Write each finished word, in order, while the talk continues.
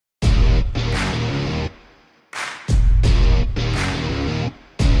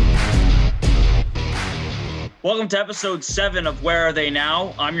Welcome to episode 7 of Where Are They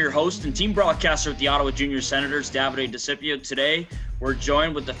Now? I'm your host and team broadcaster with the Ottawa Junior Senators, Davide DeCipio. Today, we're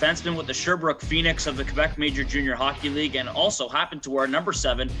joined with defenseman with the Sherbrooke Phoenix of the Quebec Major Junior Hockey League and also happened to wear number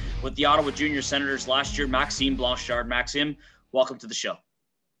 7 with the Ottawa Junior Senators last year, Maxime Blanchard. Maxime, welcome to the show.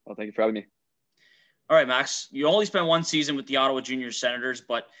 Well, thank you for having me. All right, Max, you only spent one season with the Ottawa Junior Senators,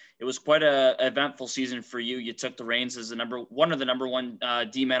 but it was quite an eventful season for you. You took the reins as the number one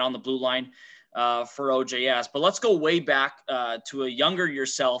D-man on the blue line for OJS. But let's go way back to a younger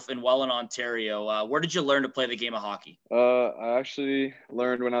yourself in Welland, Ontario. Where did you learn to play the game of hockey? I actually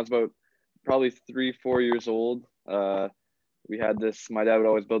learned when I was about probably 3-4 years old. We had this, my dad would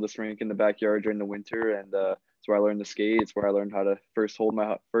always build this rink in the backyard during the winter, and it's where I learned to skate. It's where I learned how to first hold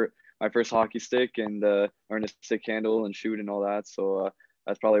my first hockey stick and learn to stick handle and shoot and all that. So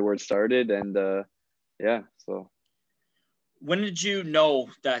that's probably where it started. And so. When did you know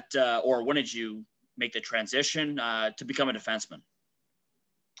that, or when did you make the transition to become a defenseman?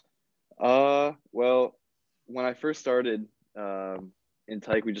 Well, when I first started in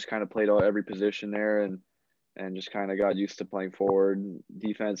Tyke, we just kind of played out every position there and just kind of got used to playing forward,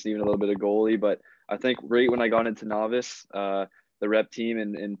 defense, even a little bit of goalie. But I think right when I got into novice, the rep team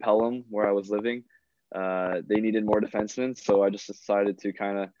in Pelham, where I was living, they needed more defensemen. So I just decided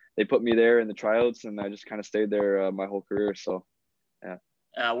to they put me there in the tryouts, and I just kind of stayed there my whole career. So,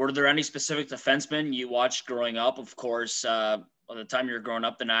 yeah. Were there any specific defensemen you watched growing up? Of course, by the time you were growing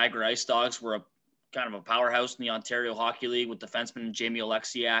up, the Niagara Ice Dogs were kind of a powerhouse in the Ontario Hockey League with defensemen Jamie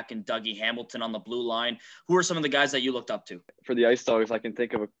Oleksiak and Dougie Hamilton on the blue line. Who are some of the guys that you looked up to? For the Ice Dogs, I can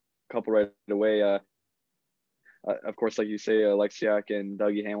think of a couple right away. Of course, like you say, Oleksiak and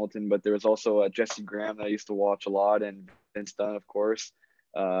Dougie Hamilton, but there was also Jesse Graham that I used to watch a lot, and Vince Dunn, of course.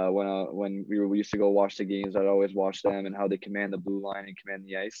 When we used to go watch the games, I'd always watch them and how they command the blue line and command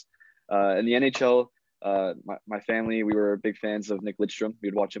the ice. In the NHL, my family, we were big fans of Nick Lidstrom.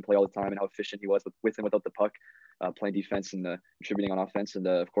 We'd watch him play all the time and how efficient he was with and without the puck, playing defense and contributing on offense. And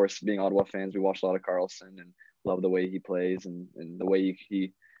of course, being Ottawa fans, we watched a lot of Carlson and love the way he plays and the way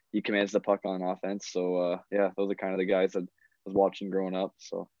he commands the puck on offense. So those are kind of the guys that I was watching growing up.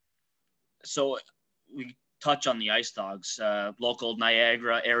 So we touch on the Ice Dogs, local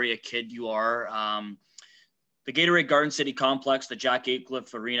Niagara area kid you are. The Gatorade Garden City Complex, the Jack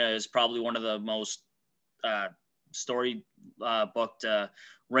Aitcliffe Arena, is probably one of the most story-booked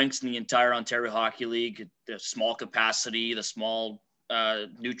rinks in the entire Ontario Hockey League. The small capacity, the small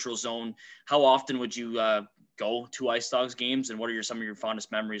neutral zone. How often would you go to Ice Dogs games, and what are some of your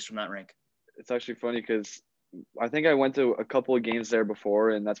fondest memories from that rink? It's actually funny because I think I went to a couple of games there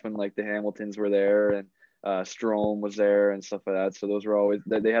before, and that's when like the Hamiltons were there and Strome was there and stuff like that. So those were always,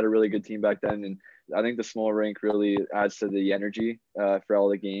 they had a really good team back then. And I think the small rink really adds to the energy for all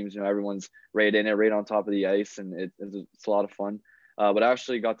the games. You know, everyone's right in it, right on top of the ice, and it's a lot of fun. But I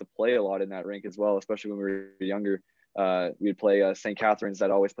actually got to play a lot in that rink as well, especially when we were younger. We'd play St. Catharines, that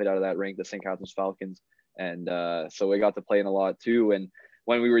always played out of that rink, the St. Catharines Falcons. And so we got to play in a lot too. And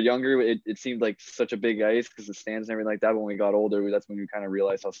when we were younger, it seemed like such a big ice because the stands and everything like that. When we got older, that's when we kind of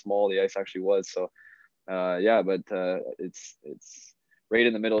realized how small the ice actually was. So it's right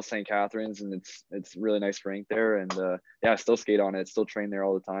in the middle of St. Catharines, and it's really nice rink there. And I still skate on it, still train there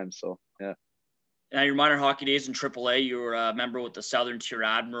all the time. So yeah. Now, your minor hockey days in AAA, you were a member with the Southern Tier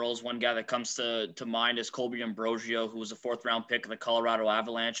Admirals. One guy that comes to mind is Colby Ambrosio, who was a 4th-round pick of the Colorado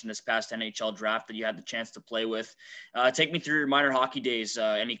Avalanche in this past NHL draft that you had the chance to play with. Take me through your minor hockey days.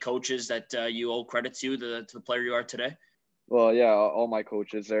 Any coaches that you owe credit to the player you are today? Well, yeah, all my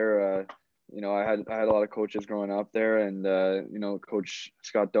coaches there. I had a lot of coaches growing up there, and Coach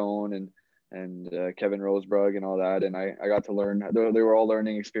Scott Doan and Kevin Rosebrug and all that, and I got to learn. They were all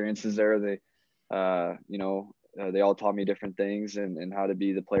learning experiences there. They all taught me different things and how to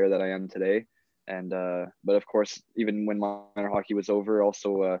be the player that I am today. And but of course, even when minor hockey was over,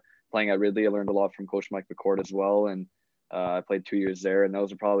 also playing at Ridley, I learned a lot from Coach Mike McCord as well. And I played 2 years there, and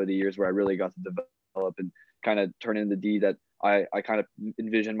those are probably the years where I really got to develop and kind of turn into the D that I kind of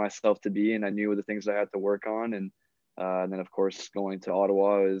envisioned myself to be, and I knew the things I had to work on. And then, of course, going to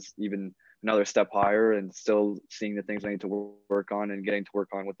Ottawa is even another step higher, and still seeing the things I need to work on and getting to work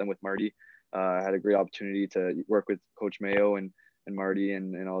on with them with Marty. I had a great opportunity to work with Coach Mayo and Marty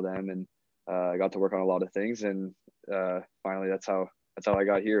and all them, and I got to work on a lot of things. And finally, that's how I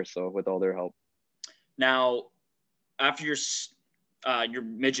got here. So with all their help. Now, after your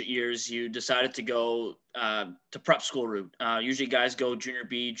midget years, you decided to go to prep school route. Usually guys go junior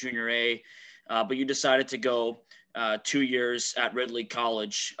B, junior A, but you decided to go 2 years at Ridley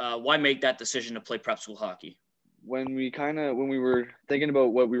College. Why make that decision to play prep school hockey? When we were thinking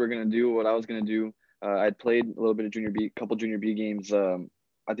about what we were going to do, what I was going to do, I'd played a little bit of couple junior B games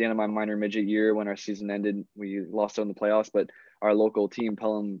at the end of my minor midget year when our season ended. We lost out in the playoffs, but our local team,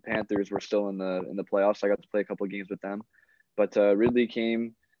 Pelham Panthers, were still in the playoffs. So I got to play a couple of games with them. But Ridley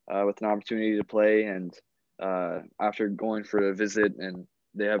came with an opportunity to play, and after going for a visit, and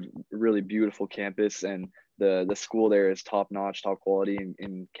they have a really beautiful campus, and the school there is top notch, top quality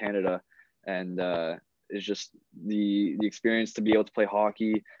in Canada, and it's just the experience to be able to play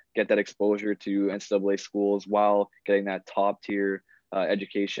hockey, get that exposure to NCAA schools while getting that top tier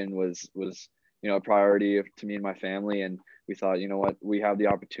education was a priority to me and my family. And we thought, you know what, we have the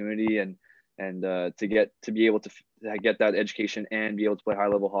opportunity, and to be able to get that education and be able to play high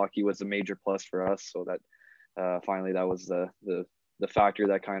level hockey was a major plus for us. So that finally that was the factor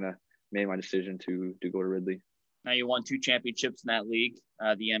that kind of made my decision to go to Ridley. Now you won 2 championships in that league,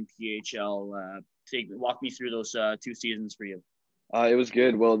 the MPHL. Walk me through those 2 seasons for you. It was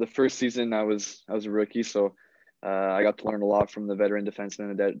good. Well, the first season I was a rookie, so I got to learn a lot from the veteran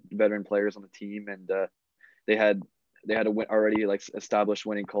defensemen and the veteran players on the team, and they had a already like established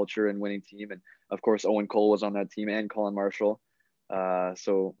winning culture and winning team, and of course Owen Cole was on that team and Colin Marshall.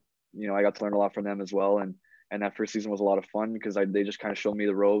 So I got to learn a lot from them as well, and that first season was a lot of fun because they just kind of showed me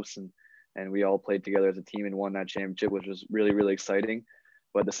the ropes, and we all played together as a team and won that championship, which was really, really exciting.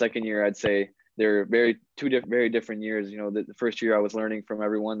 But the second year, I'd say they're two very different years. The first year I was learning from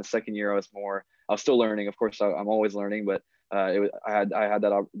everyone. The second year I was still learning. Of course, I'm always learning, but I had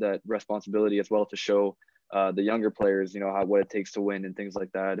that responsibility as well to show the younger players, what it takes to win and things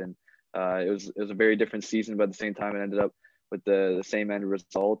like that. And it was a very different season, but at the same time, it ended up with the same end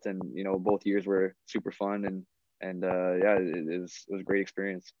result. And both years were super fun, and it was a great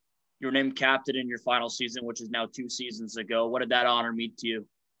experience. You were named captain in your final season, which is now 2 seasons ago. What did that honor mean to you?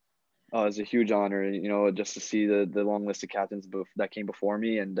 Oh, it was a huge honor, just to see the long list of captains that came before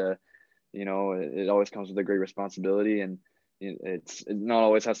me. And, it always comes with a great responsibility, and it not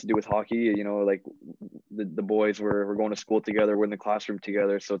always has to do with hockey. Like the boys were going to school together, we're in the classroom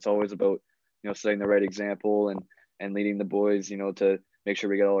together. So it's always about, setting the right example and leading the boys, to make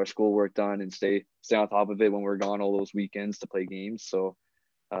sure we get all our schoolwork done and stay on top of it when we're gone all those weekends to play games. So,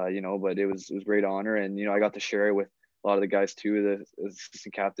 but it was a great honor, and, I got to share it with a lot of the guys too, the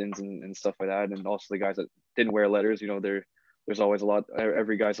assistant captains and stuff like that. And also the guys that didn't wear letters, there's always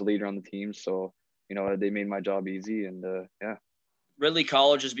every guy's a leader on the team. So, they made my job easy, and yeah. Ridley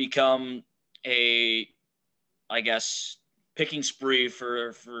College has become a, I guess, picking spree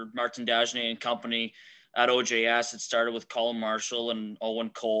for Martin Dagenet and company at OJS. It started with Colin Marshall and Owen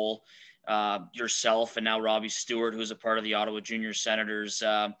Cole, yourself, and now Robbie Stewart, who's a part of the Ottawa Junior Senators.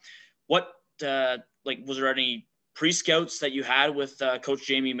 Was there any pre-scouts that you had with Coach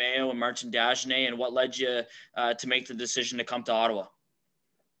Jamie Mayo and Martin Dagenet, and what led you to make the decision to come to Ottawa?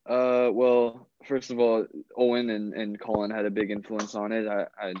 Well, first of all, Owen and Colin had a big influence on it.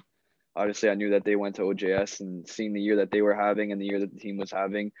 I obviously I knew that they went to OJS, and seeing the year that they were having and the year that the team was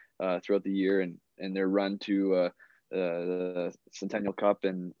having throughout the year, and their run to the Centennial Cup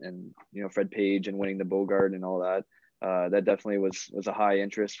and Fred Page and winning the Bogart and all that, that definitely was a high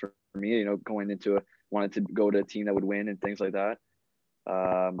interest for me. Going into wanted to go to a team that would win and things like that.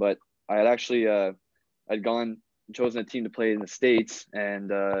 But I had actually I'd chosen a team to play in the States,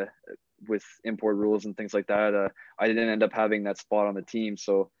 and with import rules and things like that, I didn't end up having that spot on the team.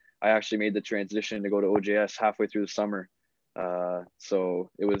 So I actually made the transition to go to OJS halfway through the summer.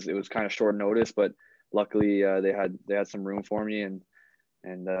 So it was kind of short notice, but luckily they had some room for me, and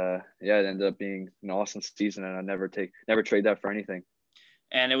it ended up being an awesome season, and I never trade that for anything.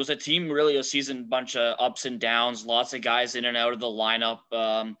 And it was a season, bunch of ups and downs, lots of guys in and out of the lineup.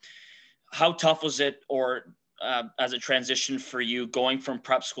 How tough was it, or as a transition for you, going from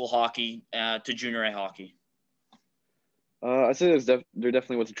prep school hockey to junior A hockey? I'd say there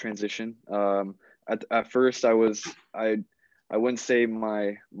definitely was a transition. At first, I wouldn't say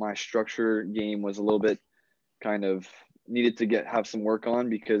my structure game was a little bit kind of needed to have some work on,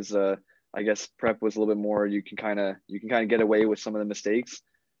 because I guess prep was a little bit more, you can kind of get away with some of the mistakes.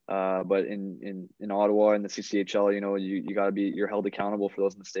 But in Ottawa and the CCHL, you got to you're held accountable for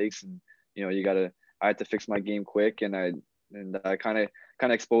those mistakes, and I had to fix my game quick, and I kind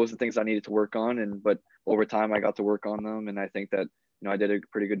of exposed the things I needed to work on, but over time I got to work on them, and I think that I did a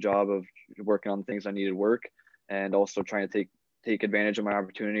pretty good job of working on the things I needed work, and also trying to take advantage of my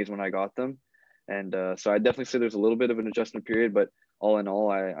opportunities when I got them. And so I definitely say there's a little bit of an adjustment period, but all in all,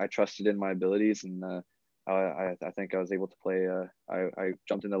 I trusted in my abilities, and I think I was able to play. I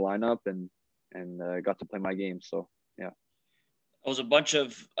jumped in the lineup and got to play my game. So yeah, it was a bunch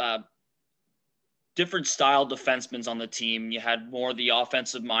of different style defensemen on the team. You had more the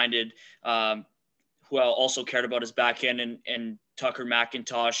offensive minded who also cared about his back end, and Tucker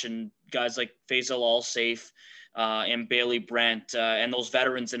McIntosh and guys like Faisal Allsafe and Bailey Brandt and those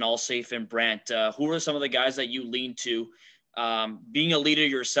veterans in Allsafe and Brandt. Who are some of the guys that you lean to, being a leader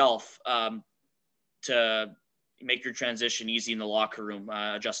yourself, to make your transition easy in the locker room,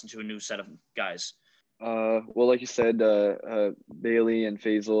 adjusting to a new set of guys? Well, like you said, Bailey and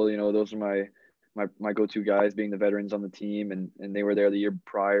Faisal, those are my go-to guys, being the veterans on the team, and they were there the year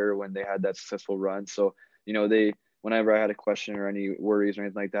prior when they had that successful run. So, whenever I had a question or any worries or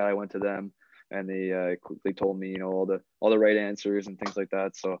anything like that, I went to them, and they quickly told me, all the right answers and things like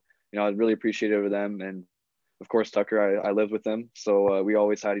that. So, I was really appreciative of them. And of course, Tucker, I lived with them. So we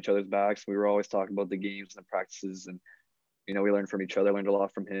always had each other's backs. We were always talking about the games and the practices, and, we learned from each other. I learned a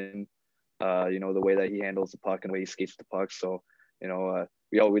lot from him. The way that he handles the puck and the way he skates the puck. So,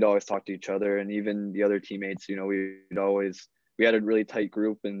 we'd always talk to each other, and even the other teammates, we had a really tight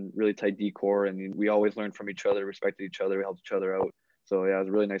group and really tight decor, and we always learned from each other, respected each other, we helped each other out. So yeah, it was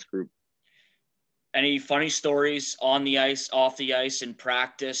a really nice group. Any funny stories on the ice, off the ice, in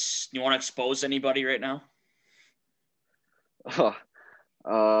practice? You want to expose anybody right now? I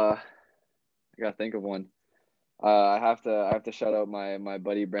gotta think of one. I have to shout out my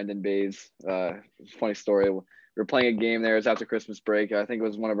buddy Brendan Bays. Funny story. We were playing a game there. It was after Christmas break. I think it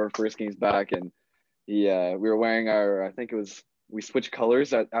was one of our first games back, and we were wearing our. We switched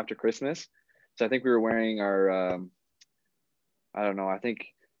colors after Christmas, so I think we were wearing our. I don't know. I think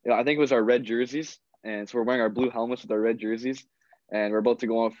it was our red jerseys, and so we're wearing our blue helmets with our red jerseys, and we're about to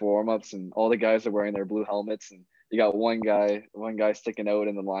go on for warm-ups, and all the guys are wearing their blue helmets, and you got one guy sticking out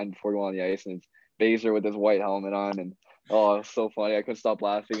in the line before going on the ice, and it's Baser with his white helmet on, and it was so funny. I couldn't stop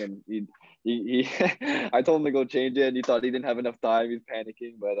laughing, and he I told him to go change it, and he thought he didn't have enough time. He was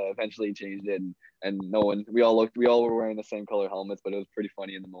panicking, but eventually he changed it, and we all were wearing the same color helmets, but it was pretty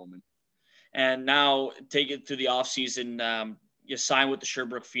funny in the moment. And now take it to the off season. You signed with the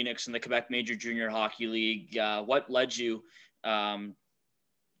Sherbrooke Phoenix in the Quebec Major Junior Hockey League. What led you to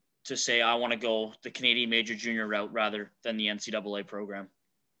say, I want to go the Canadian Major Junior route rather than the NCAA program?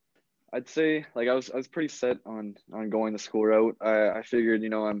 I'd say, I was pretty set on going the school route. I figured,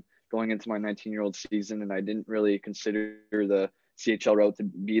 I'm going into my 19-year-old season, and I didn't really consider the CHL route to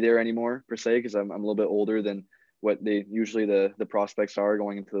be there anymore per se, because I'm a little bit older than what they usually the prospects are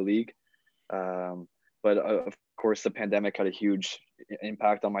going into the league. But of course, the pandemic had a huge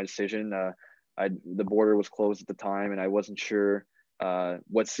impact on my decision. The border was closed at the time, and I wasn't sure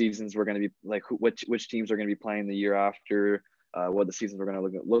what seasons were going to be like, which teams are going to be playing the year after. What the seasons were going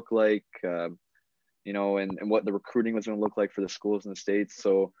to look like, and what the recruiting was going to look like for the schools in the States.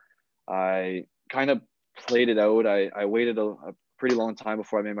 So I kind of played it out. I waited a pretty long time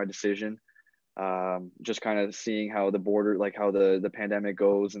before I made my decision, just kind of seeing how the border, like how the pandemic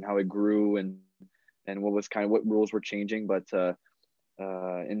goes and how it grew, and what rules were changing. But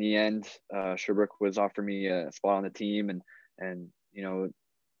in the end, Sherbrooke was offering me a spot on the team, and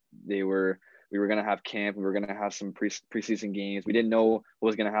we were going to have camp. We were going to have some preseason games. We didn't know what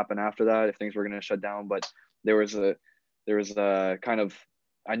was going to happen after that, if things were going to shut down, but there was a kind of,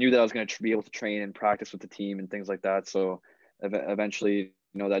 I knew that I was going to be able to train and practice with the team and things like that. So eventually,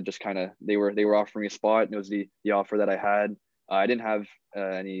 that just kind of, they were offering me a spot, and it was the offer that I had. I didn't have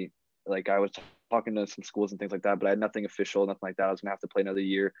any, I was talking to some schools and things like that, but I had nothing official, nothing like that. I was gonna have to play another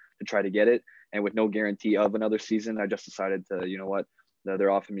year to try to get it. And with no guarantee of another season, I just decided to,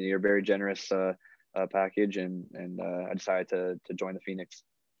 they're offering me a very generous package, and I decided to join the Phoenix.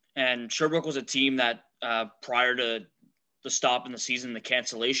 And Sherbrooke was a team that prior to the stop in the season, the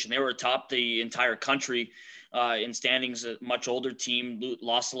cancellation, they were atop the entire country in standings. A much older team,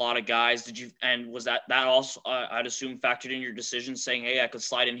 lost a lot of guys. Was that also, I'd assume, factored in your decision, saying, hey, I could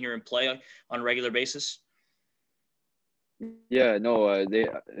slide in here and play on a regular basis? Yeah, no,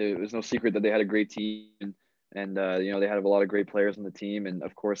 it was no secret that they had a great team, and they had a lot of great players on the team. And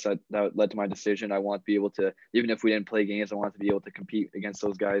of course that led to my decision. I want to be able to, even if we didn't play games, I want to be able to compete against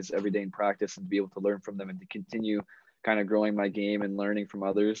those guys every day in practice, and to be able to learn from them, and to continue kind of growing my game and learning from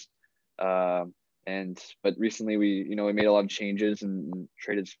others. But recently we made a lot of changes and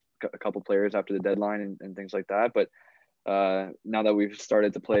traded a couple players after the deadline and things like that. But now that we've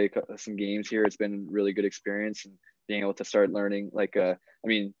started to play some games here, it's been a really good experience, and being able to start learning,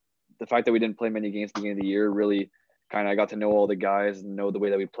 the fact that we didn't play many games at the beginning of the year, really kind of, I got to know all the guys and know the way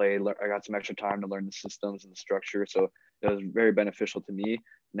that we played. I got some extra time to learn the systems and the structure. So it was very beneficial to me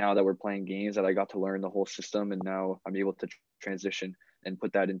now that we're playing games, that I got to learn the whole system, and now I'm able to transition and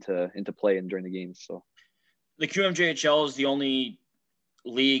put that into play and during the games. So the QMJHL is the only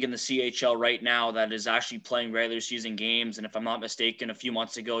league in the CHL right now that is actually playing regular season games. And if I'm not mistaken, a few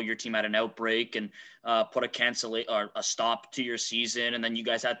months ago, your team had an outbreak and put a stop to your season. And then you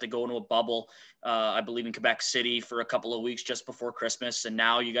guys had to go into a bubble, I believe in Quebec City for a couple of weeks just before Christmas. And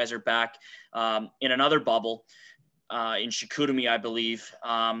now you guys are back in another bubble in Chicoutimi, I believe.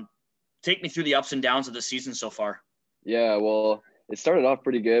 Take me through the ups and downs of the season so far. Yeah, well, it started off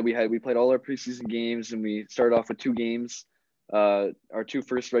pretty good. We played all our preseason games, and we started off with 2 games, our 2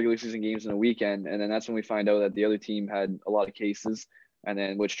 first regular season games in a weekend, and then that's when we find out that the other team had a lot of cases, and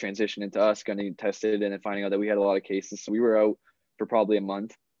then which transitioned into us getting tested and then finding out that we had a lot of cases. So we were out for probably a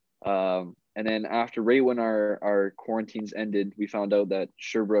month. And then after right when our quarantines ended, we found out that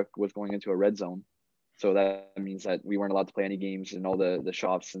Sherbrooke was going into a red zone. So that means that we weren't allowed to play any games, and all the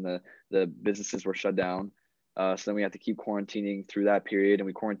shops and the businesses were shut down. So then we had to keep quarantining through that period, and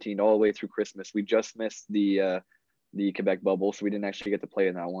we quarantined all the way through Christmas. We just missed the Quebec bubble, so we didn't actually get to play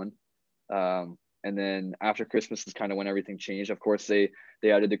in that one. And then after Christmas is kind of when everything changed. Of course, they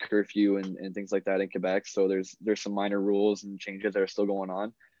added the curfew and things like that in Quebec. So there's some minor rules and changes that are still going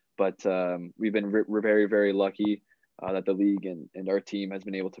on. But we're very, very lucky that the league and our team has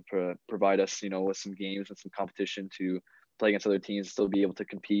been able to provide us, with some games and some competition to play against other teams, still be able to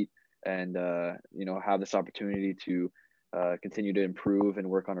compete and have this opportunity to continue to improve and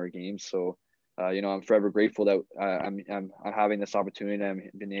work on our games. So I'm forever grateful that I'm having this opportunity and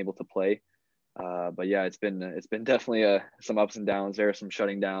I've been able to play. But yeah, it's been definitely some ups and downs there, some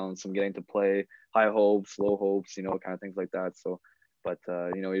shutting down, some getting to play, high hopes, low hopes, kind of things like that. So, but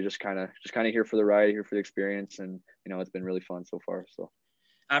you're just kind of here for the ride, here for the experience, and it's been really fun so far. So.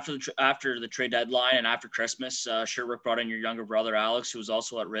 After the trade deadline and after Christmas, Sherbrooke brought in your younger brother, Alex, who was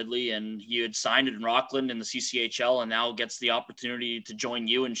also at Ridley, and he had signed in Rockland in the CCHL and now gets the opportunity to join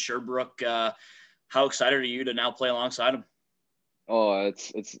you in Sherbrooke. How excited are you to now play alongside him? Oh,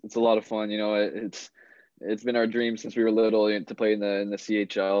 it's a lot of fun. It's been our dream since we were little to play in the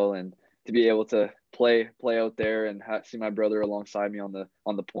CHL and to be able to play out there and see my brother alongside me on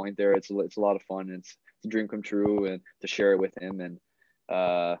the point there. It's a lot of fun. It's a dream come true, and to share it with him. And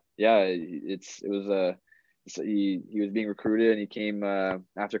he was being recruited, and he came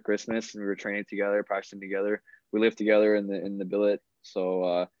after Christmas, and we were training together, practicing together. We lived together in the billet,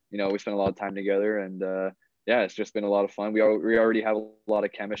 so we spent a lot of time together, and it's just been a lot of fun. We already have a lot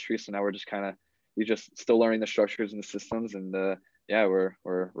of chemistry, so now we're just still learning the structures and the systems, and we're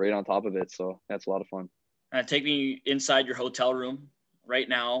right on top of it. So that's a lot of fun. Take me inside your hotel room right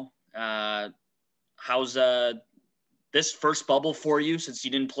now. How's this first bubble for you, since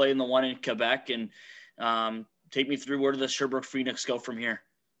you didn't play in the one in Quebec, and take me through where did the Sherbrooke Phoenix go from here?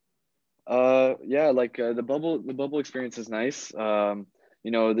 The bubble experience is nice.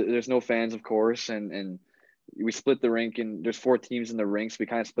 There's no fans, of course, and we split the rink, and there's 4 teams in the rink, so we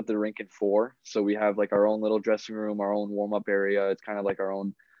kind of split the rink in 4. So we have like our own little dressing room, our own warm-up area. It's kind of like our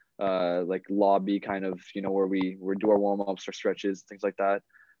own lobby, kind of, where we do our warm-ups or stretches, things like that.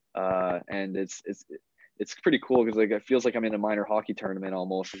 And it's pretty cool because it feels like I'm in a minor hockey tournament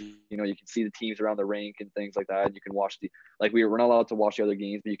almost. You can see the teams around the rink and things like that. You can watch we're not allowed to watch the other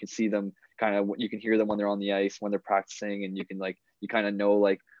games, but you can see them you can hear them when they're on the ice, when they're practicing, and you can you kind of know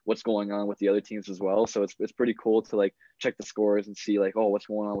what's going on with the other teams as well. So it's pretty cool to check the scores and see what's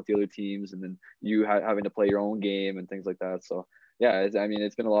going on with the other teams, and then you having to play your own game and things like that. So yeah,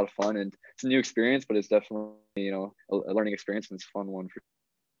 it's been a lot of fun, and it's a new experience, but it's definitely a learning experience, and it's a fun one.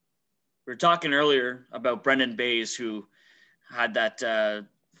 We were talking earlier about Brendan Bays, who had that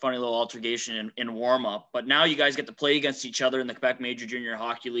funny little altercation in warm-up, but now you guys get to play against each other in the Quebec Major Junior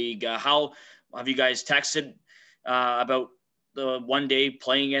Hockey League. How have you guys texted about the one day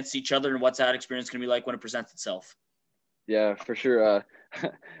playing against each other, and what's that experience going to be like when it presents itself? Yeah, for sure. At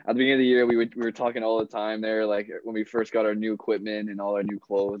the beginning of the year, we were talking all the time there, when we first got our new equipment and all our new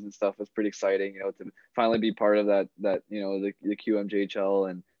clothes and stuff. It was pretty exciting, to finally be part of that the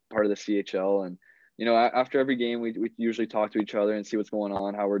QMJHL and part of the CHL. And after every game, we usually talk to each other and see what's going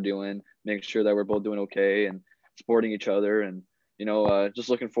on, how we're doing, making sure that we're both doing okay and supporting each other, and just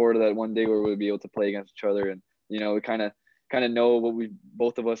looking forward to that one day where we'll be able to play against each other. And we kind of know what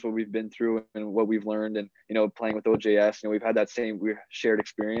we've been through and what we've learned, and playing with OJS, we've had that same shared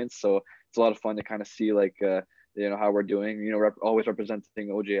experience. So it's a lot of fun to kind of see how we're doing, always representing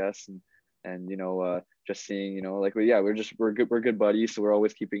OJS, and just seeing, we're good buddies. So we're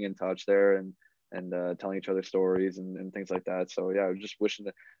always keeping in touch there and telling each other stories and things like that. So yeah, just wishing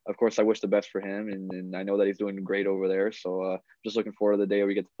that, of course, I wish the best for him, and I know that he's doing great over there. So just looking forward to the day where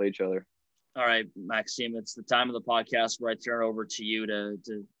we get to play each other. All right, Maxime, it's the time of the podcast where I turn it over to you to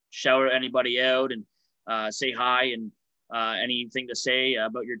shout anybody out and say hi and anything to say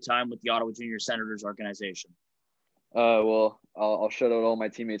about your time with the Ottawa Junior Senators organization? Well, I'll shout out all my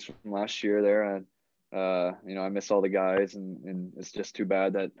teammates from last year there, and I miss all the guys, and it's just too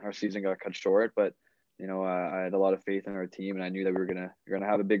bad that our season got cut short. But I had a lot of faith in our team, and I knew that we were gonna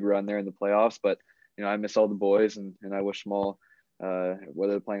have a big run there in the playoffs. But I miss all the boys, and I wish them all,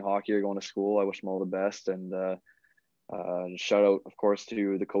 whether they're playing hockey or going to school, I wish them all the best. And shout out, of course,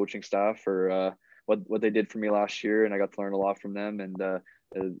 to the coaching staff for what they did for me last year, and I got to learn a lot from them, and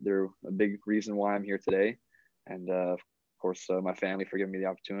they're a big reason why I'm here today. And of course, my family for giving me the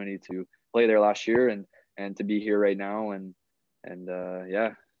opportunity to play there last year and to be here right now, and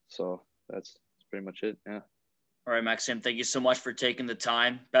yeah, so that's pretty much it. Yeah. All right, Maxime, thank you so much for taking the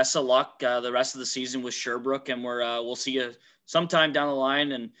time. Best of luck the rest of the season with Sherbrooke, and we'll see you sometime down the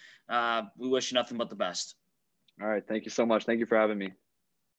line, and we wish you nothing but the best. All right, thank you so much. Thank you for having me.